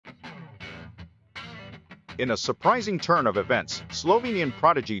In a surprising turn of events, Slovenian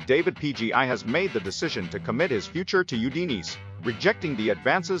prodigy David Pejičić has made the decision to commit his future to Udinese, rejecting the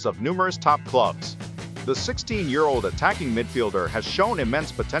advances of numerous top clubs. The 16-year-old attacking midfielder has shown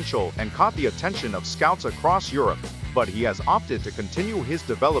immense potential and caught the attention of scouts across Europe, but he has opted to continue his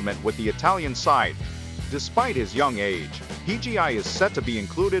development with the Italian side. Despite his young age, Pejičić is set to be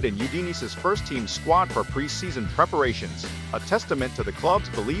included in Udinese's first-team squad for pre-season preparations, a testament to the club's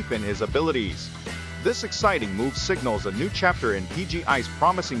belief in his abilities. This exciting move signals a new chapter in Pejičić's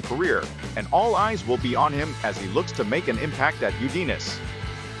promising career, and all eyes will be on him as he looks to make an impact at Udinese.